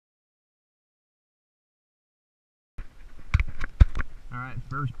Alright,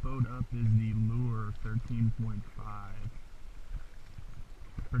 first boat up is the Lure 13.5.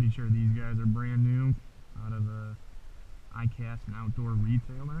 Pretty sure these guys are brand new out of iCast, an outdoor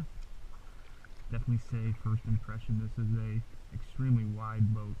retailer. Definitely say first impression, this is a extremely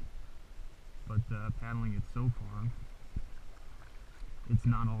wide boat, but paddling it so far, it's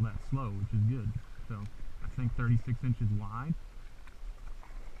not all that slow, which is good. So I think 36 inches wide,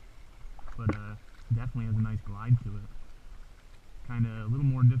 but definitely has a nice glide to it. Kind of a little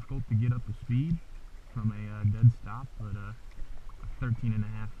more difficult to get up to speed from a dead stop, but a 13.5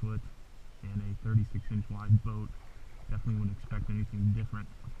 foot and a 36 inch wide boat, definitely wouldn't expect anything different.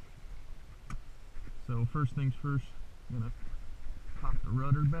 So first things first, I'm gonna pop the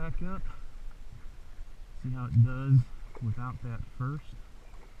rudder back up, see how it does without that first.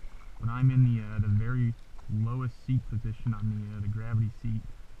 But I'm in the very lowest seat position on the gravity seat,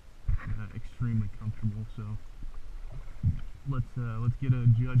 extremely comfortable. So let's get a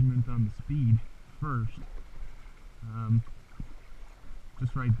judgment on the speed first.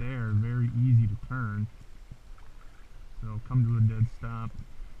 Just right there, very easy to turn. So come to a dead stop,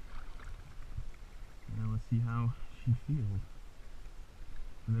 and let's see how she feels.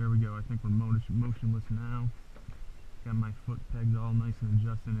 So there we go. I think we're motionless now. Got my foot pegs all nice and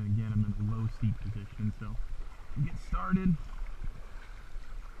adjusted, and again I'm in a low seat position. So to get started,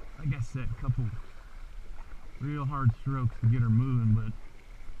 like I said, a couple real hard strokes to get her moving, but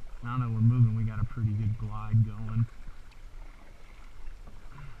now that we're moving, we got a pretty good glide going.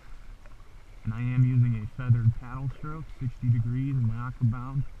 And I am using a feathered paddle stroke, 60 degrees in my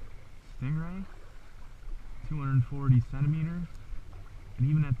Aquabound Stingray, 240 centimeters, and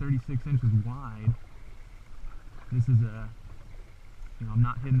even at 36 inches wide, this is I'm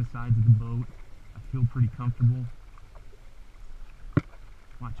not hitting the sides of the boat. I feel pretty comfortable.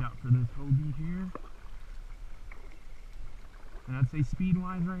 Watch out for this Hobie here. And I'd say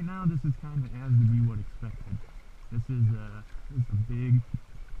speed-wise right now, this is kind of as to be what expected. This is a big,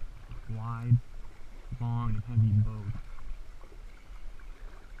 wide, long, and heavy boat.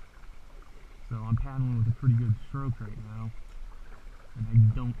 So I'm paddling with a pretty good stroke right now, and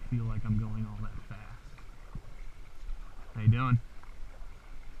I don't feel like I'm going all that fast. How you doing?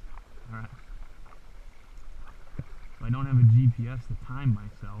 Alright. So I don't have a GPS to time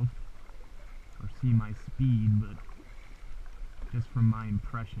myself or see my speed, but just from my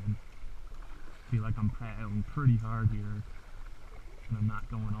impression, I feel like I'm paddling pretty hard here, and I'm not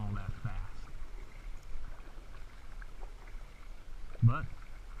going all that fast. But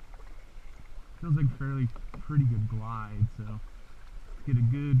feels like pretty good glide, so let's get a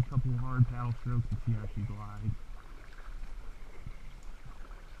good couple hard paddle strokes and see how she glides.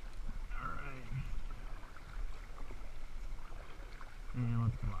 Alright. And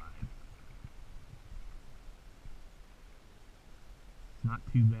let's glide. It's not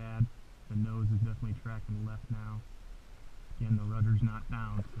too bad. The nose is definitely tracking left now. Again, the rudder's not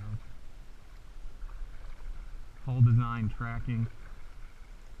down, so hull design tracking.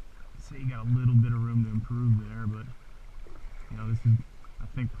 Say you got a little bit of room to improve there, but this is, I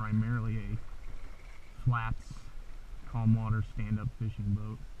think, primarily a flats, calm water, stand-up fishing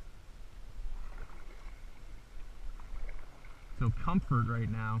boat. So comfort right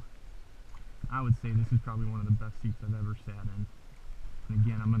now, I would say this is probably one of the best seats I've ever sat in. And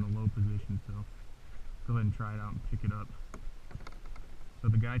again, I'm in a low position, so go ahead and try it out and pick it up. So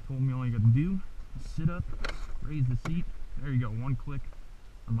the guy told me all you got to do is sit up, raise the seat. There you go, one click.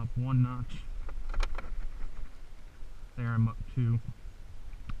 I'm up one notch. There, I'm up two.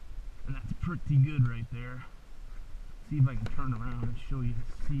 And that's pretty good right there. See if I can turn around and show you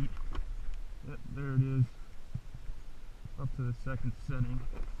the seat. Yep, there it is. Up to the second setting.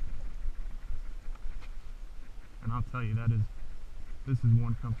 And I'll tell you, this is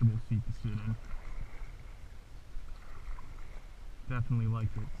one comfortable seat to sit in. Definitely like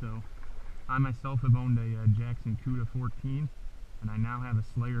it. So I myself have owned a Jackson Cuda 14, and I now have a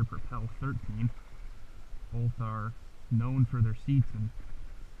Slayer Propel 13. Both are known for their seats, and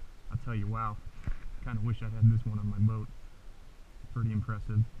I'll tell you, wow, kind of wish I had this one on my boat. Pretty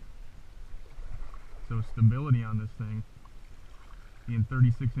impressive. So stability on this thing, being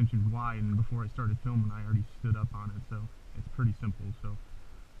 36 inches wide, and before I started filming I already stood up on it, so it's pretty simple. So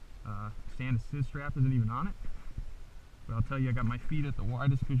stand assist strap isn't even on it, but I'll tell you, I got my feet at the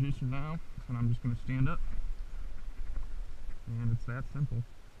widest position now, and I'm just going to stand up, and it's that simple.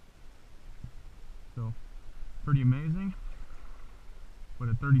 So pretty amazing, but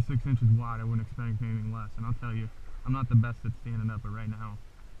at 36 inches wide I wouldn't expect anything less. And I'll tell you, I'm not the best at standing up, but right now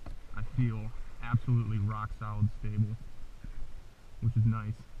I feel absolutely rock solid stable, which is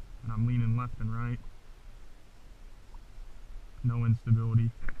nice. And I'm leaning left and right. no instability.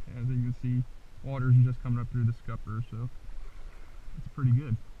 As you can see, water's just coming up through the scupper, so it's pretty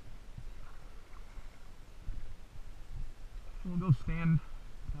good. We'll go stand,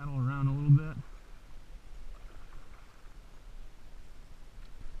 paddle around a little bit.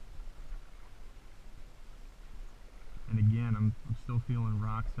 And again, I'm still feeling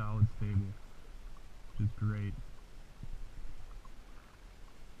rock solid stable, which is great.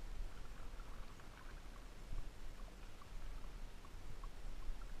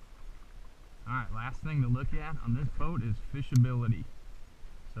 Alright, last thing to look at on this boat is fishability.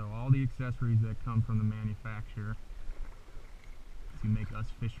 So all the accessories that come from the manufacturer to make us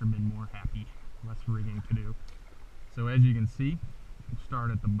fishermen more happy, less rigging to do. So as you can see, we'll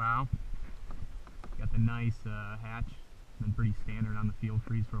start at the bow. Got the nice hatch, been pretty standard on the Field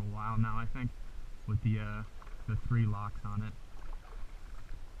Freeze for a while now, I think, with the 3 locks on it.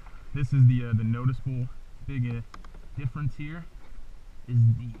 This is the noticeable big difference here is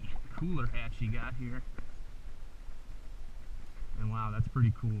the cooler hatch you got here. And wow, that's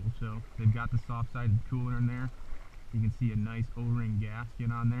pretty cool. So they've got the soft-sided cooler in there. You can see a nice O-ring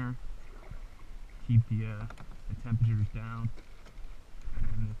gasket on there. Keep the temperatures down.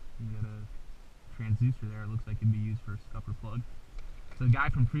 And you got a transducer there. It looks like it'd be used for a scupper plug. So the guy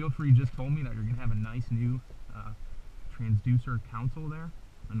from Field Freeze just told me that you're gonna have a nice new transducer console there.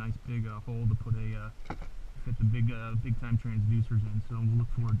 A nice big hole to put fit the big time transducers in. So we'll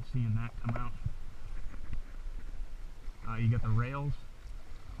look forward to seeing that come out. You got the rails,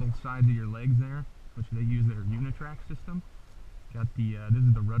 both sides of your legs there, which they use their Unitrack system. Got the this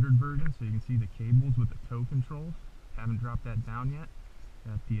is the ruddered version, so you can see the cables with the toe controls. Haven't dropped that down yet.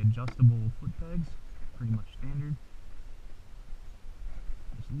 Got the adjustable foot pegs, pretty much standard.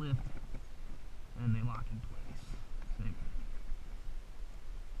 Just lift, and they lock in place. Same.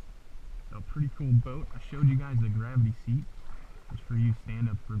 So pretty cool boat. I showed you guys the gravity seat, which for you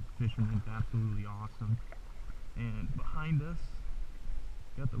stand-up fishermen is absolutely awesome. And behind us,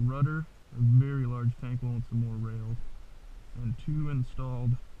 got the rudder, a very large tank wall and some more rails, and 2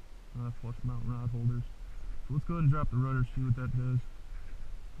 installed flush mount rod holders. So let's go ahead and drop the rudder, see what that does.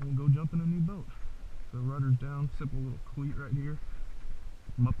 And we'll go jump in a new boat. So rudder's down, simple little cleat right here.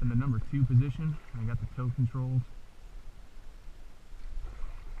 I'm up in the number 2 position. I got the tow controls.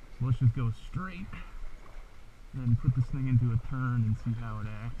 So let's just go straight and put this thing into a turn and see how it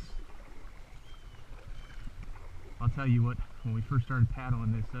acts. I'll tell you what, when we first started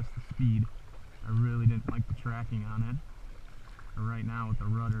paddling this, that's the speed. I really didn't like the tracking on it. But right now with the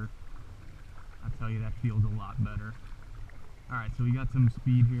rudder, I'll tell you that feels a lot better. Alright, so we got some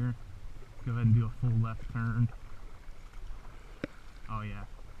speed here. Let's go ahead and do a full left turn. Oh yeah,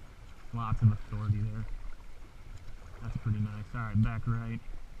 lots of authority there. That's pretty nice. Alright, back right.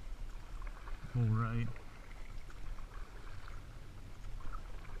 Full right.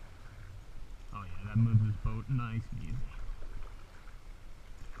 Oh yeah, that moves this boat nice and easy.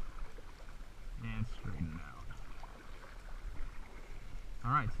 And straighten it out.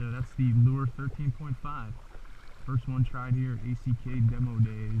 Alright, so that's the Lure 13.5. First one tried here at ACK Demo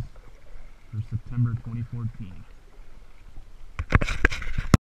Days for September 2014.